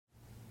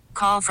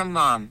call from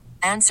mom.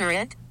 Answer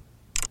it.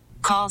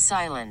 Call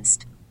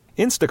silenced.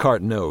 Instacart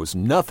knows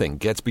nothing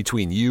gets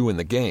between you and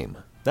the game.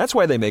 That's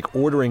why they make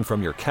ordering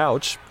from your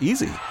couch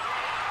easy.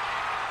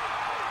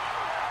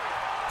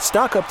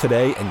 Stock up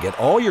today and get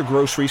all your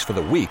groceries for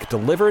the week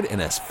delivered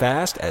in as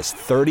fast as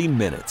 30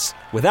 minutes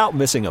without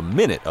missing a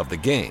minute of the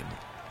game.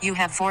 You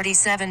have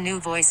 47 new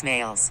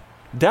voicemails.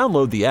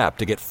 Download the app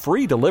to get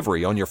free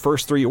delivery on your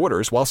first 3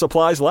 orders while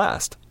supplies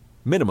last.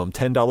 Minimum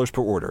 $10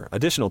 per order.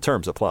 Additional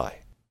terms apply.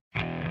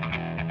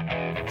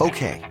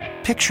 Okay,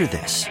 picture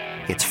this.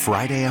 It's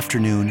Friday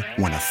afternoon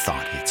when a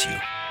thought hits you.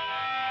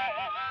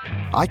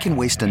 I can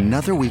waste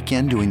another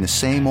weekend doing the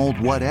same old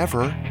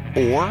whatever,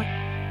 or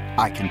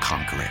I can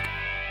conquer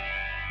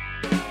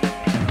it.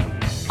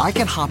 I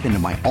can hop into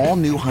my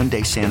all-new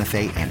Hyundai Santa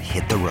Fe and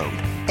hit the road.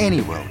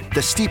 Any road.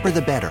 The steeper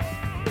the better.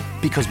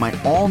 Because my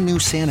all-new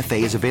Santa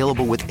Fe is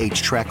available with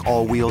H-Track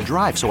all-wheel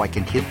drive, so I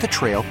can hit the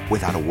trail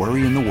without a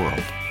worry in the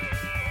world.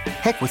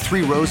 Heck, with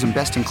 3 rows and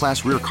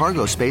best-in-class rear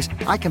cargo space,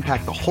 I can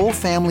pack the whole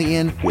family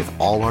in with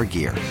all our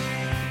gear.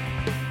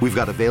 We've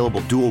got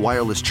available dual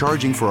wireless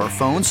charging for our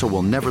phones, so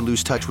we'll never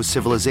lose touch with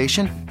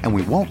civilization, and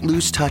we won't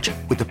lose touch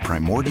with the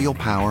primordial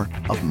power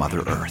of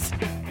Mother Earth.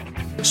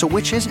 So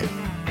which is it?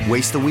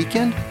 Waste the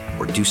weekend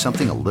or do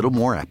something a little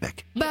more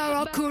epic?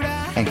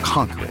 And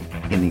conquer it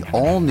in the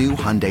all-new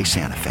Hyundai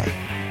Santa Fe.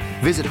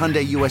 Visit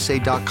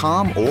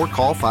HyundaiUSA.com or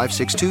call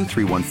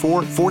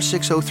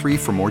 562-314-4603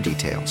 for more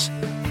details.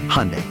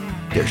 Hyundai,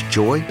 there's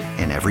joy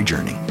in every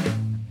journey.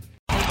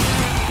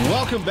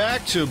 Welcome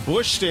back to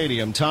Busch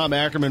Stadium. Tom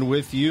Ackerman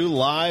with you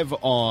live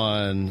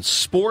on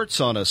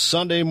Sports on a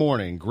Sunday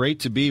morning. Great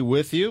to be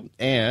with you.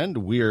 And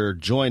we're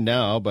joined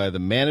now by the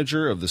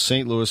manager of the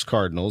St. Louis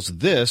Cardinals.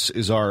 This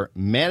is our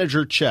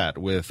manager chat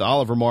with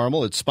Oliver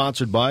Marmol. It's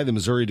sponsored by the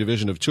Missouri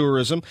Division of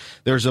Tourism.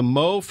 There's a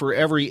Mo for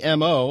every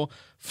MO.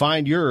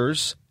 Find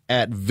yours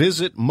at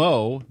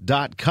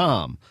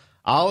visitmo.com.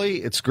 Ollie,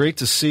 it's great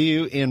to see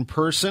you in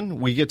person.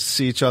 We get to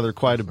see each other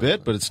quite a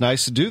bit, but it's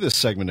nice to do this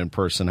segment in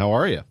person. How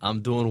are you?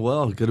 I'm doing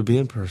well. Good to be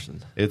in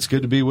person. It's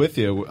good to be with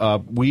you.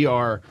 We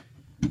are,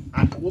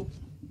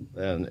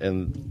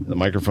 and the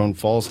microphone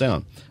falls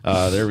down.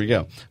 There we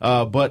go.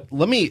 But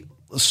let me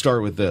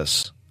start with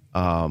this.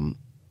 Adam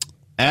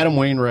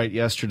Wainwright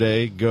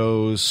yesterday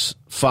goes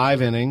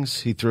 5 innings.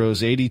 He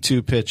throws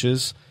 82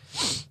 pitches.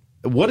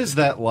 What is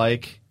that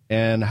like,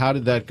 and how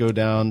did that go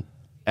down?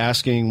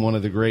 Asking one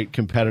of the great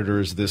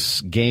competitors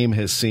this game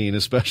has seen,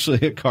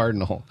 especially a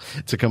Cardinal,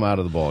 to come out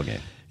of the ball game.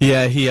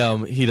 Yeah, he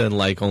doesn't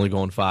like only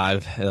going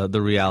 5.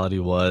 The reality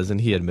was, and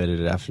he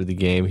admitted it after the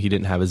game, he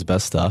didn't have his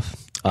best stuff.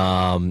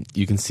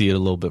 You can see it a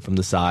little bit from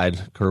the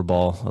side.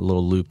 Curveball a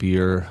little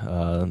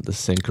loopier. The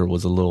sinker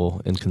was a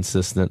little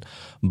inconsistent,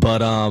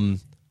 but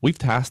we've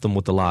tasked him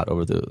with a lot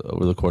over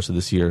the course of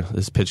this year.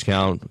 This pitch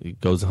count, he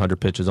goes 100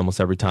 pitches almost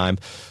every time.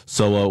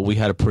 So we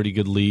had a pretty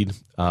good lead.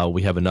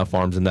 We have enough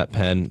arms in that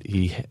pen.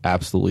 He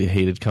absolutely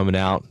hated coming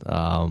out.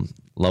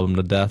 Love him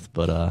to death,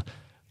 but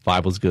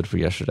 5 was good for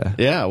yesterday.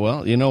 Yeah,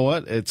 well, you know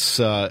what? It's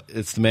the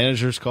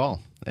manager's call.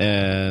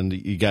 And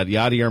you got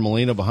Yadier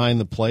Molina behind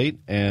the plate,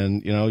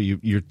 and you know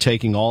you're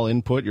taking all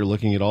input. You're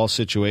looking at all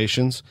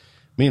situations.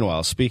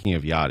 Meanwhile, speaking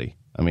of Yadi,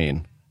 I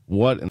mean,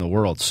 what in the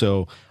world?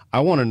 So I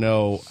want to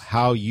know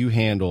how you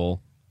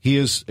handle. He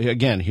is,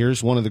 again,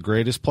 here's one of the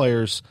greatest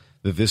players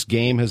that this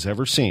game has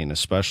ever seen,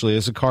 especially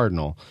as a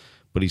Cardinal,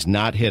 but he's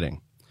not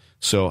hitting.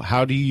 So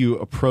how do you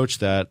approach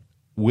that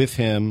with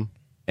him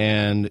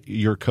and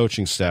your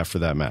coaching staff, for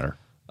that matter?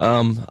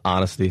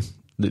 Honesty.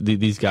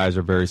 These guys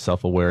are very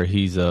self-aware.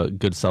 He's a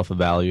good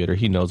self-evaluator.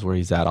 He knows where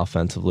he's at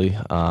offensively.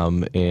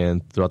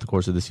 And throughout the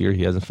course of this year,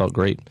 he hasn't felt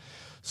great.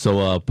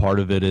 So part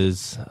of it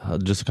is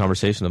just a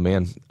conversation of,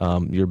 man,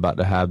 you're about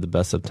to have the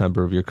best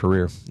September of your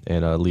career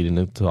and leading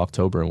into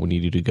October, and we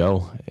need you to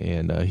go.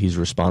 And he's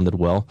responded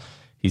well.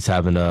 He's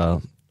having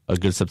a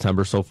good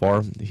September so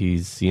far.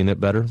 He's seeing it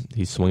better.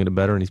 He's swinging it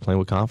better, and he's playing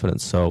with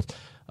confidence. So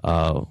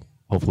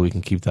hopefully we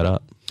can keep that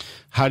up.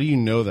 How do you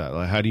know that?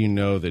 Like, how do you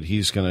know that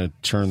he's going to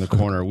turn the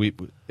corner?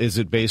 Is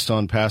it based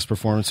on past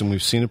performance and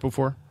we've seen it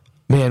before?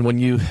 Man, when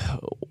you're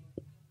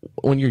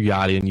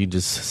Yachty and you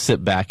just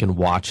sit back and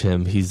watch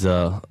him, he's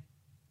a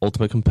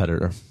ultimate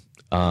competitor.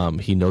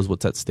 He knows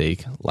what's at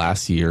stake.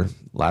 Last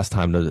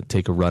time to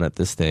take a run at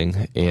this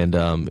thing, and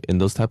in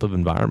those type of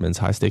environments,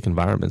 high stake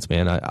environments,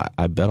 man,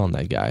 I bet on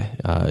that guy.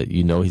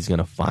 He's going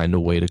to find a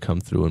way to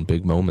come through in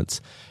big moments.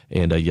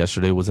 And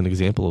yesterday was an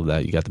example of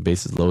that. You got the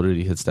bases loaded,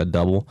 he hits that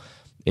double,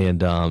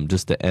 and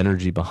just the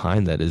energy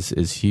behind that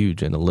is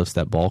huge, and it lifts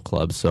that ball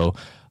club. So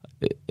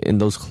in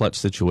those clutch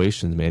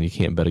situations, man, you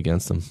can't bet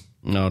against him.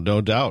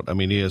 No doubt. I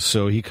mean,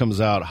 he comes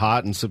out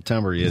hot in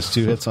September. He has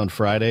 2 hits on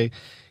Friday.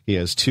 He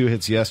has 2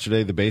 hits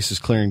yesterday. The bases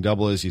clearing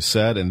double, as you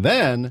said, and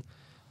then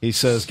he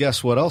says,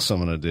 "Guess what else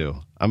I'm going to do?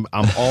 I'm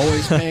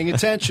always paying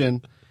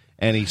attention."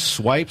 And he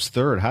swipes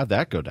third. How'd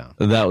that go down?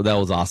 That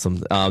was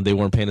awesome. They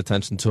weren't paying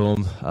attention to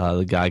him.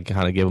 The guy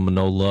kind of gave him a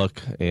no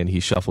look, and he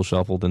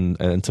shuffled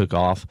and took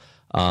off.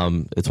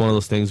 It's one of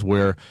those things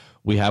where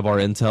we have our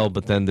intel,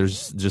 but then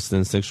there's just an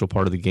instinctual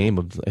part of the game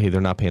of, hey,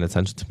 they're not paying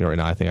attention to me right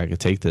now. I think I could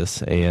take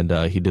this. And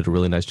he did a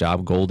really nice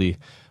job. Goldie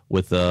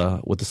with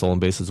the stolen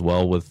base as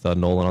well, with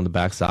Nolan on the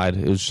backside.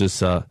 It was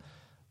just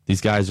these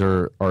guys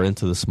are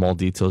into the small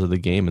details of the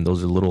game, and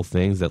those are little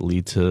things that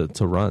lead to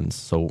runs.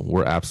 So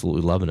we're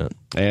absolutely loving it.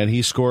 And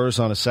he scores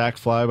on a sac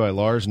fly by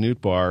Lars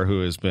Nootbaar,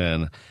 who has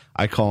been,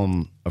 I call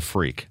him a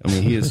freak. I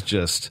mean, he is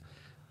just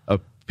a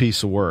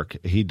piece of work.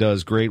 He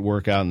does great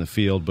work out in the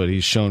field, but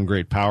he's shown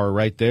great power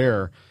right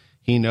there.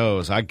 He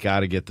knows, I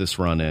got to get this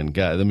run in.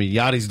 I mean,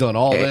 Yadi's done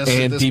all this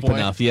and at this deep point.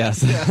 enough,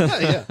 yes.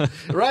 Yeah,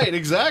 right,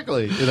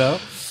 exactly.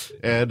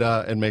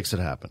 And makes it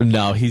happen.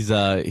 No, he's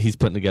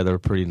putting together a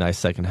pretty nice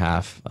second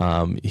half.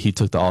 He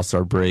took the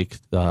All-Star break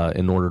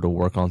in order to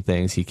work on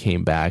things. He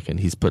came back, and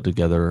he's put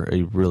together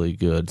a really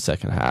good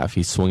second half.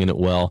 He's swinging it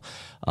well,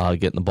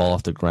 getting the ball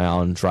off the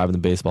ground, driving the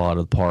baseball out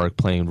of the park,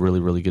 playing really,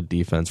 really good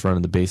defense,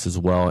 running the base as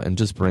well, and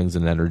just brings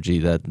an energy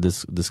that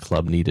this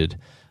club needed.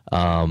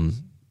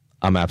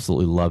 I'm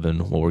absolutely loving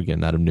what we're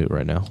getting out of Newt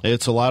right now.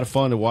 It's a lot of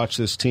fun to watch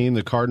this team.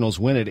 The Cardinals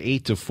win at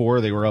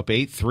 8-4. They were up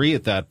 8-3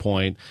 at that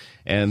point,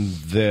 and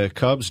the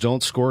Cubs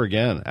don't score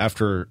again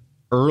after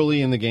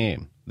early in the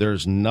game.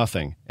 There's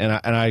nothing. And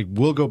I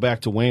will go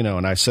back to Waino,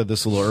 and I said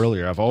this a little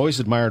earlier. I've always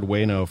admired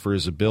Waino for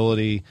his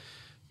ability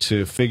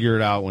to figure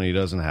it out when he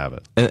doesn't have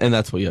it. And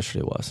that's what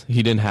yesterday was.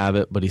 He didn't have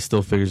it, but he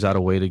still figures out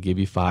a way to give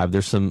you 5.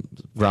 There's some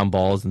ground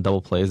balls and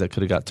double plays that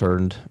could have got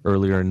turned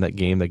earlier in that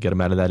game that get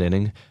him out of that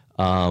inning.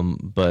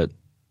 But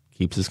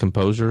keeps his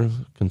composure,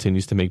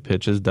 continues to make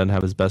pitches, doesn't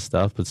have his best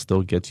stuff, but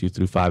still gets you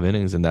through 5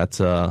 innings, and that's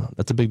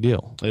a big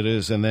deal. It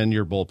is, and then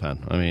your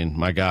bullpen. I mean,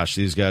 my gosh,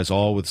 these guys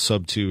all with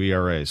sub-2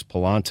 ERAs.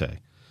 Palante,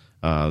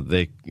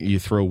 you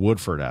throw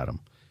Woodford at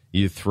him.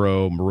 You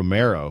throw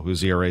Romero,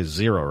 whose ERA is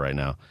 0 right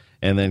now.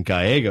 And then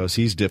Gallegos,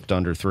 he's dipped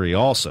under 3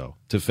 also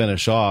to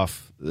finish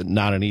off.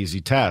 Not an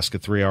easy task, a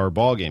 3-hour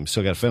ball game.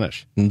 Still got to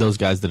finish. And those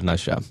guys did a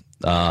nice job.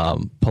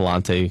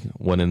 Palante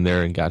went in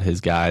there and got his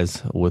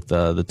guys with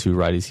the 2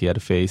 righties he had to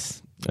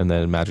face, and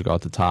then Madrigal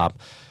at the top.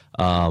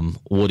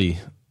 Woody,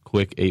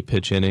 quick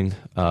 8-pitch inning,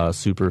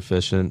 super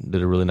efficient,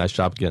 did a really nice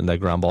job getting that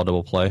ground ball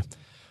double play.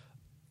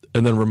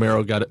 And then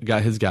Romero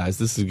got his guys.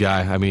 This is a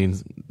guy, I mean,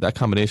 that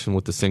combination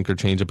with the sinker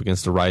changeup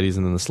against the righties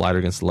and then the slider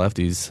against the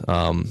lefties,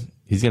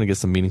 he's going to get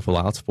some meaningful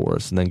outs for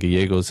us. And then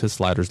Gallegos, his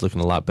slider's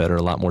looking a lot better,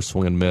 a lot more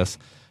swing and miss.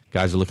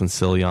 Guys are looking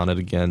silly on it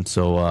again.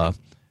 So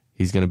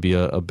he's going to be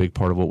a big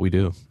part of what we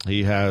do.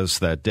 He has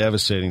that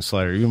devastating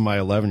slider. Even my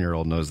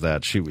 11-year-old knows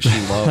that. She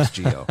loves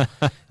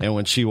Gio. And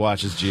when she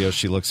watches Gio,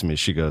 she looks at me.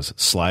 She goes,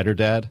 "Slider,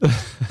 Dad?"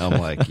 I'm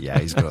like, yeah,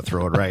 he's going to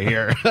throw it right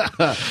here.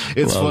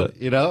 It's fun,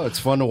 it's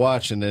fun to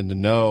watch and then to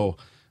know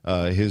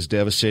his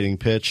devastating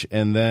pitch.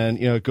 And then,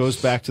 it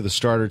goes back to the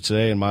starter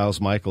today and Miles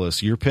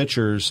Michaelis. Your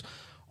pitchers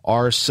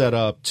are set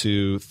up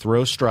to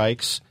throw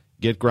strikes,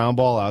 get ground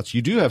ball outs.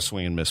 You do have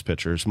swing and miss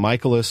pitchers.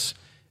 Michaelis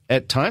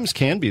at times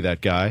can be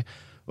that guy.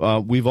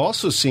 We've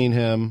also seen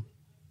him.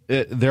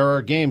 There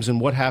are games,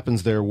 and what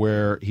happens there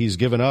where he's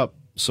given up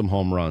some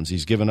home runs.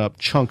 He's given up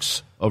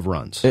chunks of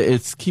runs.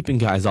 It's keeping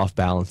guys off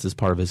balance is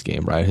part of his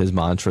game, right? His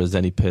mantra is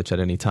any pitch at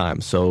any time.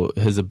 So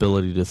his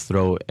ability to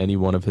throw any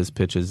one of his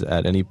pitches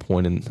at any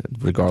point,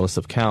 regardless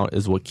of count,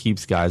 is what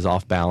keeps guys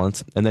off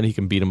balance. And then he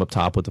can beat them up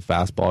top with the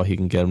fastball. He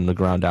can get them to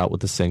ground out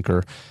with the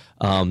sinker.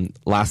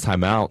 Last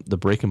time out, the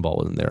breaking ball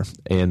was in there,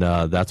 and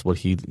that's what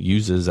he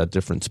uses at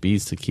different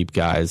speeds to keep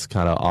guys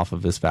kind of off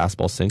of his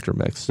fastball sinker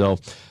mix. So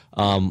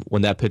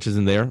when that pitch is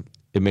in there,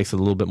 it makes it a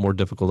little bit more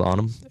difficult on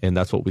him, and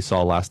that's what we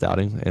saw last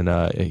outing,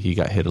 and he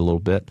got hit a little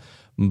bit.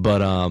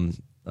 But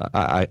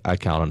I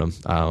count on him.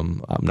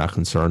 I'm not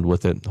concerned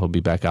with it. He'll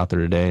be back out there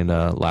today, and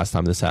last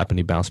time this happened,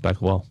 he bounced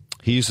back well.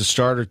 He's a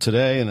starter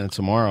today, and then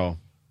tomorrow,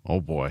 oh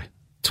boy,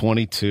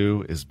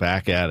 22 is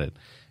back at it.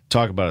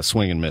 Talk about a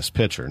swing and miss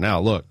pitcher. Now,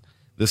 look,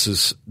 this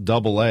is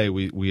Double-A.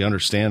 We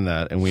understand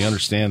that, and we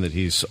understand that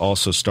he's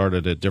also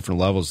started at different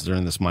levels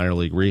during this minor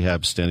league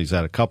rehab stint. He's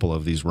had a couple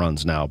of these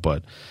runs now,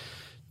 but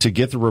to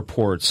get the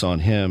reports on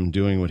him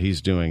doing what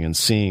he's doing and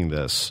seeing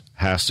this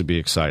has to be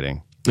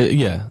exciting.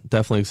 Yeah,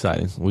 definitely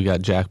exciting. We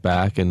got Jack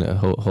back, and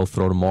he'll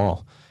throw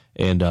tomorrow.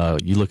 And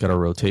you look at our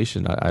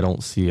rotation, I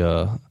don't see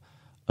a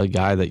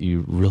guy that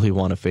you really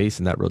want to face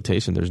in that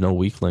rotation. There's no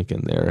weak link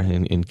in there.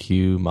 In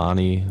Q,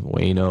 Monty,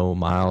 Waino,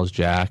 Miles,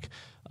 Jack.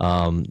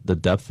 The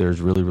depth there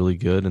is really, really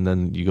good. And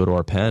then you go to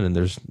our pen, and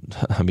there's,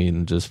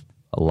 just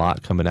a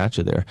lot coming at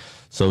you there.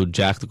 So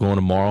Jack going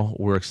tomorrow.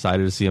 We're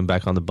excited to see him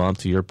back on the bump.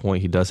 To your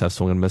point, he does have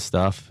swing and miss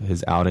stuff.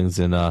 His outings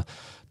in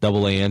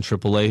Double-A and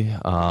Triple-A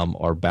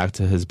are back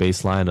to his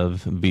baseline of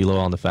velo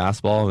on the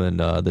fastball, and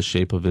the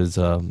shape of his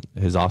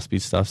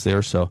off-speed stuff's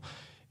there. So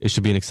it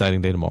should be an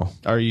exciting day tomorrow.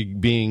 Are you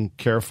being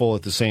careful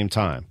at the same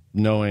time,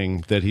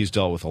 knowing that he's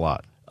dealt with a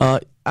lot?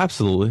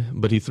 Absolutely,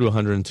 but he threw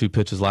 102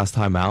 pitches last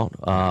time out.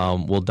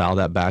 We'll dial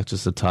that back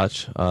just a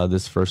touch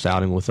this first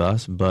outing with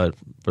us, but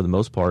for the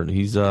most part,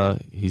 he's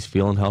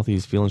feeling healthy,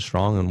 he's feeling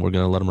strong, and we're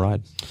going to let him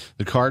ride.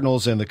 The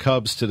Cardinals and the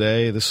Cubs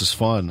today, this is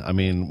fun. I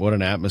mean, what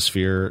an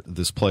atmosphere.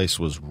 This place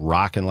was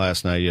rocking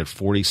last night. You had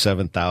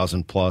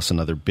 47,000 plus,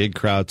 another big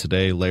crowd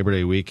today, Labor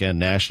Day weekend,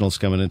 Nationals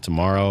coming in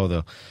tomorrow,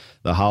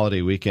 the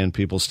holiday weekend,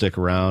 people stick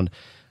around.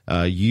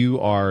 You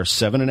are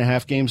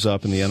 7.5 games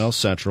up in the NL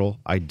Central.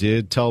 I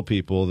did tell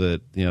people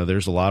that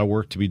there's a lot of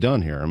work to be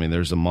done here. I mean,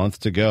 there's a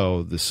month to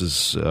go. This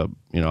is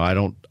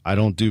I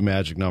don't do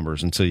magic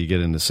numbers until you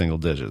get into single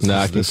digits. No,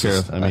 I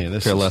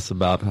care less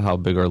about how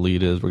big our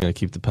lead is. We're going to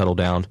keep the pedal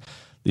down.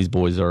 These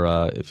boys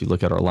are. If you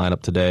look at our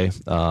lineup today,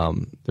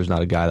 there's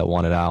not a guy that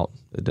wanted out.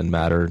 It didn't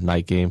matter.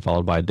 Night game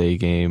followed by a day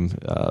game.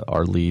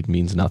 Our lead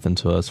means nothing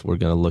to us. We're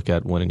going to look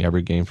at winning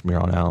every game from here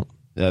on out.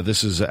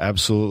 This is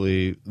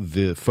absolutely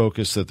the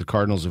focus that the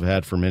Cardinals have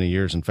had for many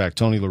years. In fact,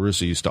 Tony La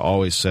Russa used to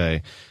always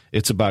say,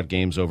 it's about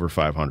games over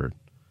 500.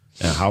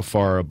 And how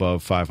far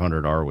above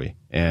 500 are we?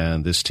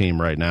 And this team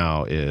right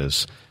now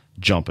is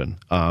jumping.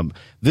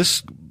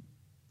 This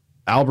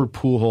Albert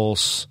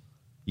Pujols,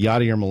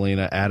 Yadier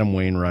Molina, Adam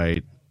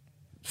Wainwright,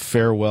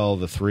 farewell,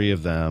 the three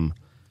of them,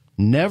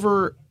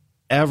 never,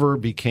 ever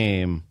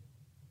became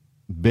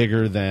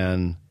bigger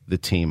than the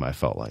team, I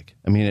felt like.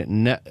 I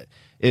mean,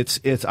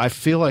 It's. I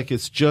feel like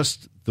it's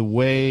just the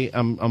way.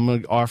 I'm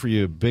going to offer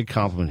you a big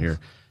compliment here,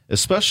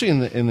 especially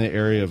in the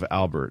area of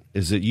Albert,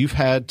 is that you've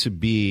had to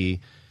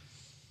be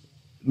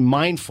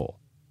mindful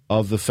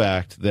of the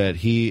fact that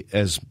he,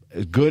 as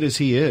good as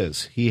he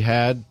is, he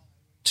had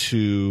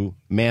to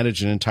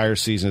manage an entire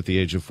season at the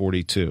age of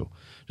 42.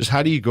 Just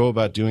how do you go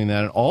about doing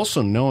that, and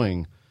also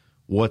knowing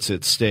what's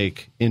at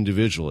stake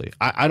individually?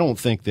 I don't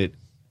think that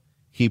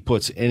he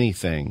puts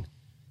anything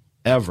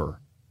ever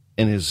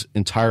in his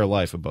entire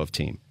life above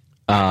team.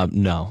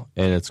 No,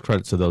 and it's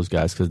credit to those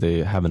guys because they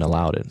haven't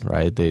allowed it,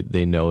 right?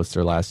 They know it's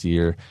their last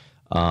year.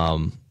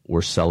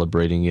 We're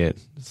celebrating it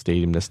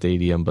stadium to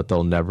stadium, but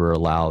they'll never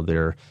allow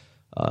their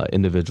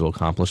individual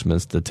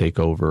accomplishments to take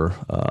over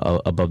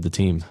above the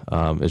team.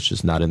 It's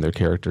just not in their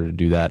character to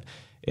do that,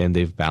 and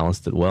they've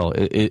balanced it well.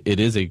 It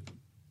is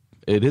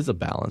a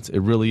balance. It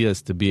really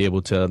is, to be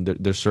able to.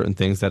 There's certain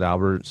things that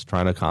Albert's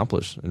trying to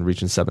accomplish and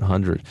reaching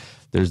 700.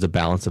 There's the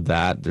balance of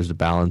that. There's the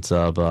balance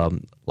of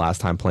last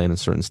time playing in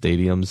certain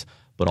stadiums,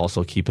 but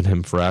also keeping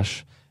him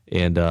fresh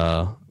and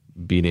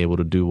being able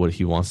to do what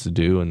he wants to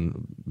do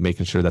and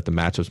making sure that the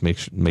matchups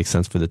make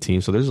sense for the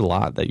team. So there's a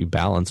lot that you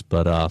balance,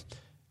 but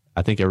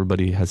I think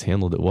everybody has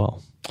handled it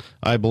well.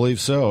 I believe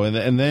so.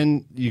 And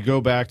then you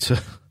go back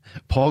to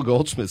Paul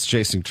Goldschmidt's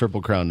chasing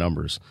Triple Crown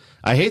numbers.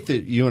 I hate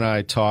that you and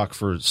I talk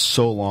for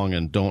so long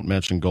and don't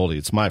mention Goldie.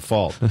 It's my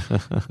fault.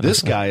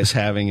 This guy is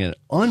having an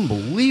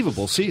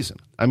unbelievable season.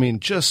 I mean,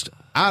 just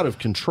out of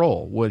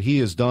control what he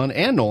has done,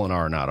 and Nolan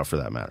Arenado for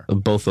that matter.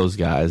 Both those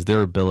guys,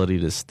 their ability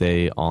to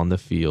stay on the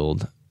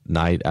field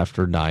night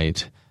after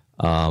night.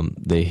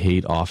 They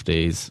hate off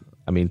days.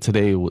 I mean,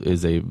 today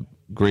is a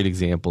great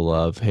example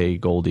of, hey,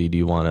 Goldie, do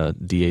you want a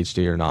DH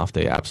day or an off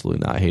day?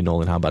 Absolutely not. Hey,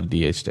 Nolan, how about a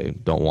DH day?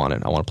 Don't want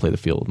it. I want to play the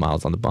field with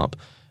Miles on the bump.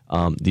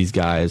 These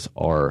guys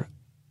are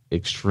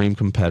extreme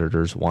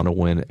competitors, want to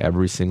win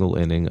every single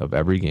inning of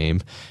every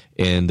game,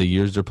 and the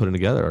years they're putting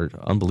together are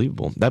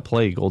unbelievable. That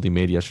play Goldie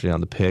made yesterday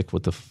on the pick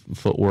with the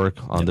footwork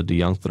on the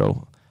DeYoung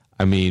throw,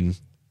 I mean,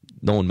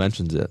 no one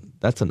mentions it.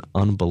 That's an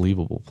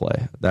unbelievable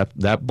play.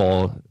 That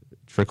ball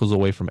trickles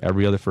away from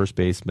every other first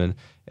baseman,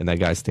 and that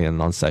guy's standing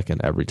on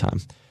second every time.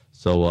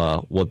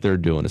 So what they're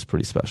doing is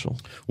pretty special.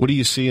 What do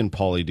you see in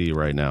Paulie D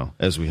right now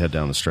as we head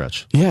down the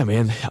stretch? Yeah,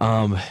 man.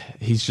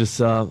 He's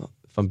just,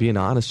 if I'm being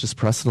honest, just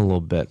pressing a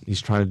little bit.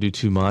 He's trying to do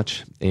too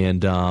much,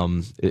 and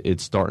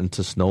it's starting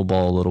to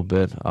snowball a little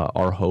bit.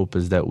 Our hope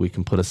is that we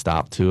can put a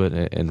stop to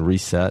it and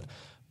reset,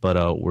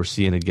 but we're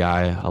seeing a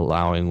guy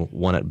allowing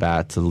one at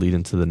bat to lead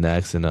into the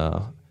next, and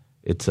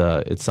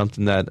it's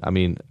something that, I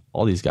mean,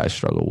 all these guys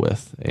struggle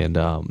with, and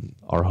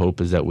our hope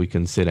is that we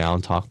can sit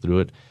down, talk through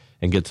it,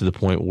 and get to the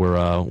point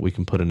where we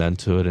can put an end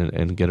to it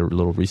and get a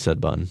little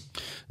reset button.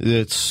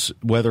 It's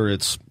whether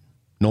it's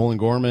Nolan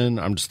Gorman,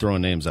 I'm just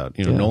throwing names out.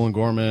 Nolan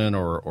Gorman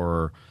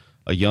or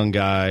a young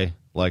guy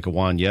like a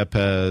Juan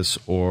Yepes,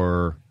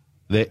 or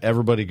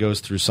everybody goes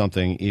through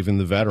something, even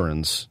the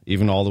veterans,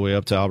 even all the way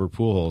up to Albert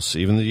Pujols,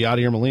 even the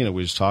Yadier Molina,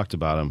 we just talked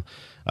about him.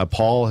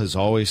 DeYoung has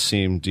always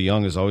seemed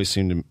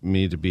to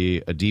me to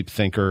be a deep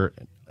thinker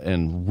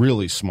and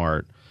really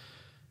smart.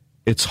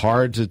 It's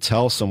hard to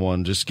tell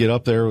someone, just get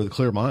up there with a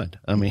clear mind.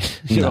 I mean,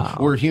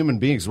 we're human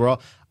beings. We're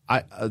all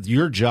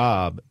your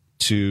job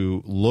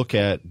to look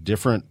at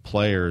different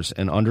players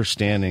and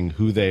understanding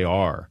who they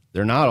are.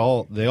 They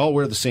all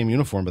wear the same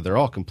uniform, but they're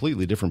all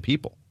completely different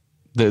people.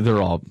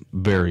 They're all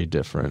very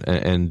different,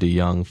 and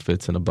DeYoung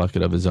fits in a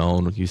bucket of his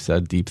own. You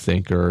said deep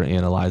thinker,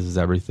 analyzes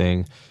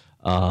everything.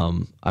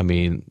 I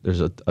mean,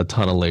 there's a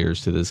ton of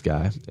layers to this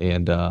guy,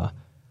 and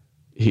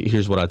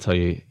here's what I tell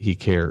you: he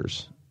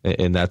cares,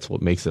 and that's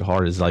what makes it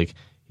hard. Is like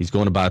He's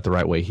going about it the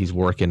right way. He's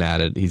working at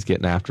it. He's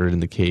getting after it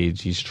in the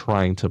cage. He's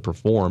trying to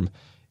perform.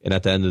 And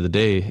at the end of the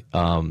day,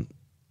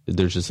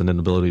 there's just an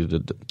inability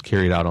to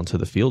carry it out onto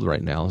the field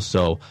right now.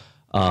 So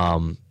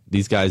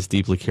these guys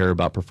deeply care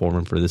about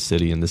performing for this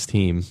city and this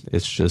team.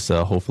 It's just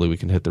hopefully we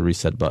can hit the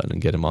reset button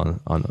and get him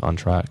on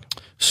track.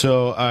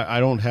 So I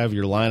don't have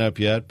your lineup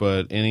yet,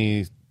 but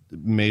any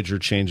major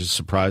changes,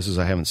 surprises?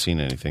 I haven't seen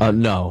anything.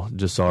 No,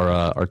 just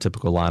our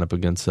typical lineup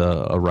against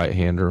a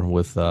right-hander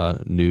with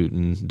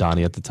Newton,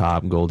 Donnie at the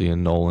top, Goldie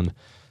and Nolan.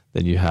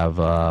 Then you have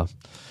a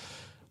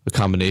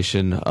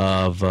combination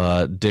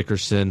of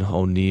Dickerson,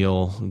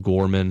 O'Neill,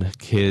 Gorman,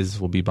 Kiz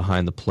will be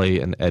behind the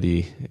plate, and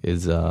Eddie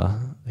is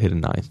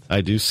hitting ninth.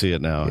 I do see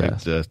it now.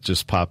 Yes. It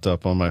just popped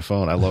up on my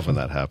phone. I love when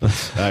that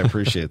happens. I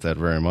appreciate that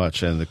very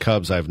much. And the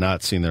Cubs, I've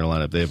not seen their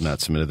lineup. They have not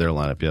submitted their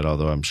lineup yet,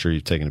 although I'm sure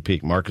you've taken a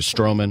peek. Marcus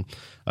Stroman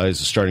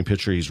is a starting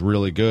pitcher. He's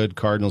really good.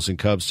 Cardinals and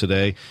Cubs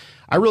today.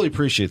 I really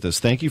appreciate this.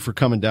 Thank you for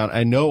coming down.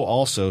 I know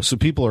also, so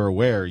people are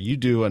aware, you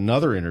do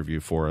another interview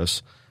for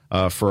us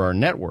for our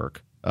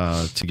network.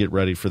 To get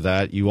ready for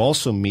that. You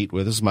also meet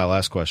with, this is my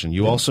last question,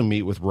 you also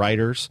meet with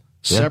writers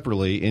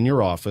separately in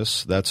your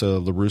office. That's a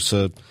La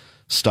Russa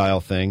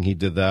style thing. He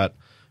did that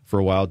for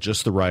a while,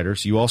 just the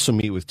writers. You also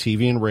meet with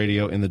TV and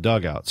radio in the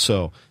dugout.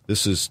 So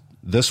this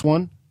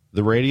one,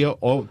 the radio,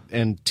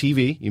 and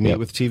TV. You meet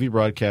with TV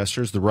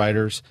broadcasters, the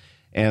writers,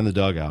 and the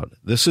dugout.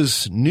 This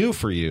is new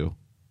for you.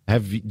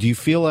 Do you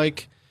feel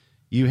like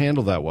you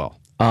handle that well?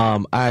 I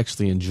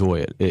actually enjoy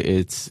it.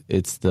 It's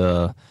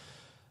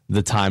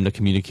the time to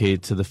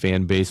communicate to the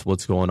fan base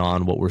what's going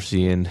on, what we're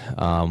seeing,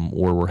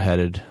 where we're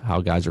headed,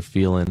 how guys are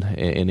feeling,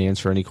 and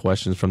answer any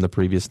questions from the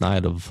previous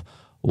night of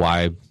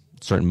why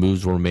certain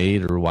moves were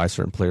made or why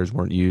certain players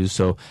weren't used.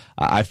 So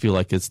I feel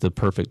like it's the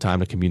perfect time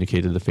to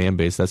communicate to the fan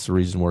base. That's the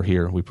reason we're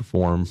here. We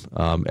perform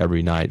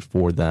every night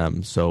for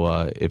them.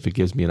 So if it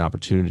gives me an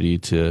opportunity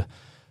to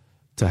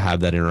have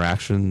that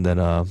interaction, then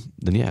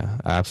yeah,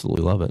 I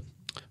absolutely love it.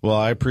 Well,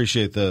 I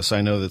appreciate this.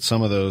 I know that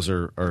some of those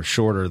are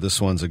shorter. This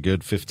one's a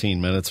good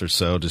 15 minutes or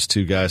so, just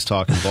two guys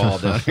talking ball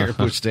down here at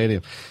Busch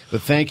Stadium.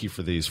 But thank you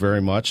for these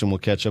very much, and we'll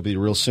catch up with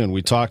you real soon.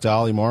 We talk to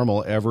Ollie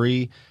Marmol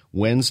every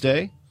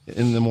Wednesday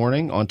in the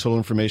morning on Total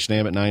Information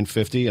AM at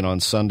 9:50 and on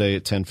Sunday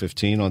at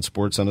 10:15 on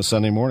Sports on a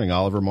Sunday morning.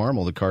 Oliver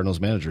Marmol, the Cardinals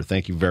manager.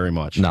 Thank you very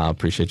much. No, I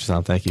appreciate your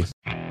time. Thank you.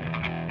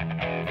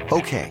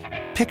 Okay,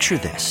 picture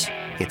this.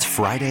 It's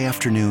Friday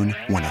afternoon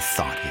when a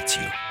thought hits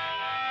you.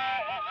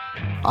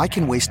 I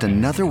can waste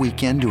another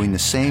weekend doing the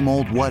same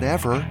old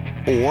whatever,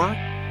 or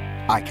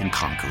I can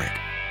conquer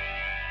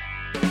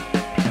it.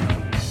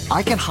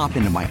 I can hop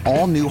into my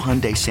all-new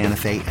Hyundai Santa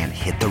Fe and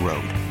hit the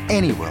road.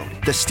 Any road.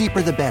 The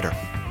steeper, the better.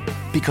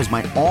 Because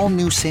my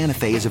all-new Santa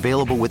Fe is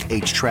available with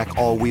H-Track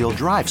all-wheel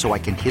drive, so I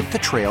can hit the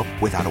trail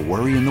without a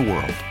worry in the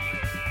world.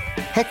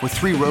 Heck, with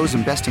 3 rows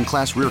and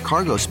best-in-class rear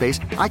cargo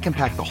space, I can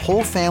pack the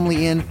whole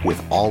family in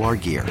with all our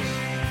gear.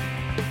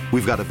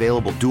 We've got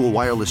available dual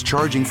wireless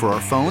charging for our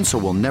phones, so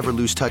we'll never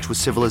lose touch with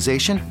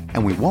civilization,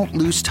 and we won't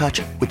lose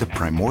touch with the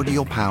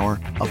primordial power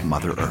of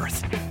Mother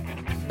Earth.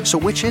 So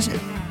which is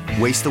it?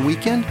 Waste the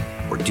weekend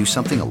or do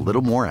something a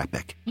little more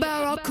epic?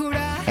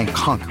 And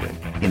conquer it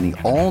in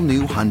the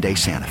all-new Hyundai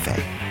Santa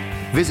Fe.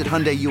 Visit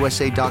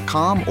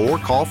HyundaiUSA.com or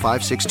call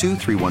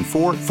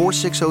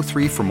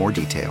 562-314-4603 for more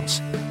details.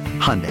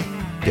 Hyundai,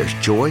 there's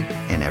joy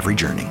in every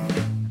journey.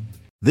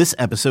 This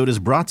episode is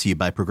brought to you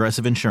by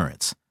Progressive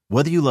Insurance.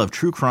 Whether you love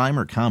true crime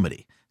or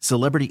comedy,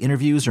 celebrity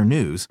interviews or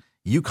news,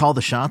 you call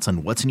the shots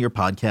on what's in your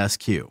podcast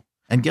queue.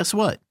 And guess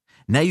what?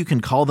 Now you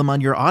can call them on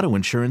your auto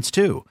insurance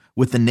too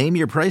with the Name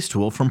Your Price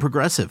tool from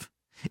Progressive.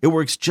 It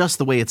works just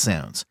the way it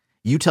sounds.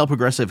 You tell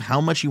Progressive how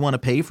much you want to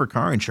pay for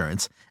car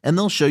insurance, and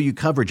they'll show you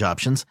coverage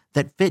options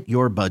that fit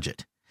your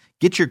budget.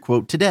 Get your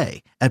quote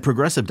today at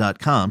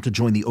Progressive.com to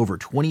join the over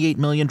 28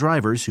 million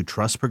drivers who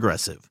trust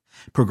Progressive.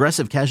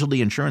 Progressive Casualty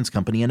Insurance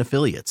Company and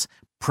Affiliates.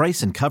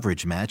 Price and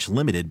coverage match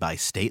limited by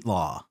state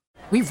law.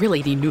 We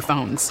really need new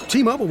phones.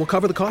 T-Mobile will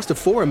cover the cost of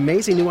 4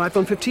 amazing new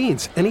iPhone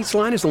 15s, and each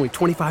line is only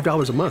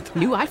 $25 a month.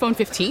 New iPhone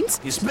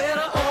 15s? It's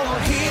better over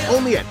here.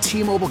 Only at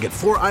T-Mobile, get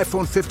 4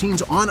 iPhone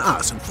 15s on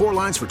us and 4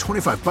 lines for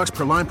 $25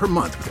 per line per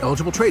month with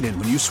eligible trade-in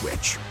when you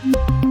switch.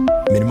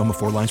 Minimum of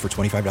 4 lines for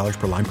 $25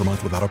 per line per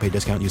month with autopay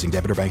discount using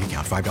debit or bank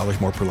account.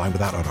 $5 more per line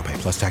without autopay,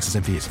 plus taxes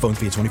and fees. Phone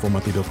fee at 24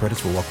 monthly bill credits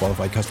for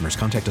well-qualified customers.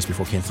 Contact us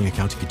before canceling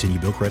account to continue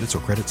bill credits or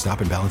credit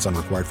stop and balance on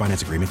required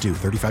finance agreement due.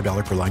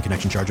 $35 per line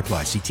connection charge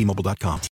applies. See T-Mobile.com.